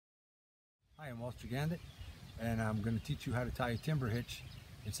Hi, I'm Walter Gandit, and I'm going to teach you how to tie a timber hitch.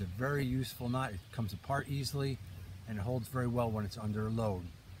 It's a very useful knot. It comes apart easily and it holds very well when it's under a load.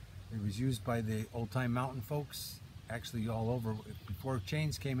 It was used by the old-time mountain folks, actually all over. Before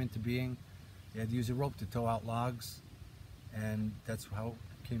chains came into being, they had to use a rope to tow out logs, and that's how it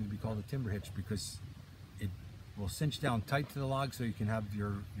came to be called a timber hitch, because it will cinch down tight to the log so you can have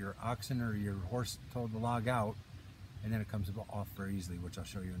your oxen or your horse tow the log out, and then it comes off very easily, which I'll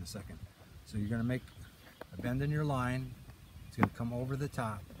show you in a second. So you're going to make a bend in your line. It's going to come over the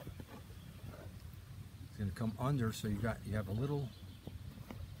top. It's going to come under, so you have a loop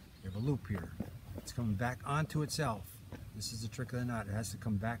here. It's coming back onto itself. This is the trick of the knot. It has to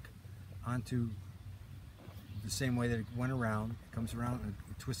come back onto the same way that it went around. It comes around and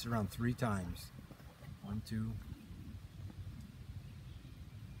it twists around 3 times. 1, 2,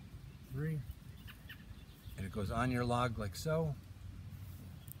 3. And it goes on your log like so.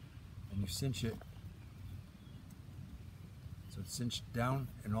 And you cinch it so it's cinched down,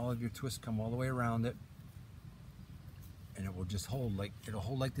 and all of your twists come all the way around it, and it will just hold like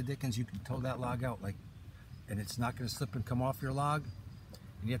the dickens. You can tow that log out and it's not going to slip and come off your log,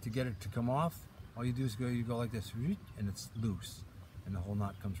 and you have to get it to come off. All you do is you go like this, and it's loose, and the whole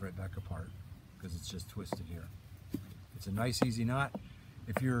knot comes right back apart because it's just twisted here. It's a nice easy knot.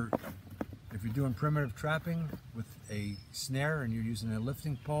 If you're doing primitive trapping with a snare and you're using a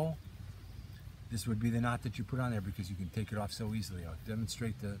lifting pole, this would be the knot that you put on there, because you can take it off so easily. I'll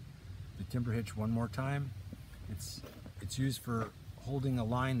demonstrate the timber hitch one more time. It's used for holding a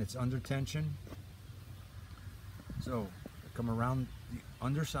line that's under tension. So come around the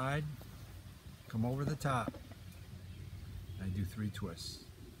underside, come over the top, and I do 3 twists.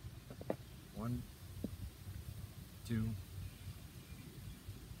 1, 2,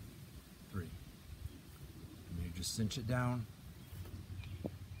 3. And you just cinch it down.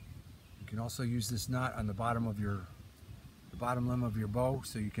 You can also use this knot on the bottom limb of your bow,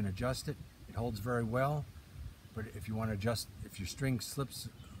 so you can adjust it. It holds very well, but if you want to adjust, if your string slips,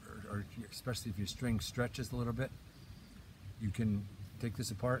 or especially if your string stretches a little bit, you can take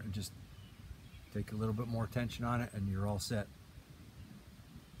this apart and just take a little bit more tension on it, and you're all set.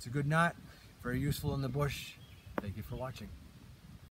 It's a good knot, very useful in the bush. Thank you for watching.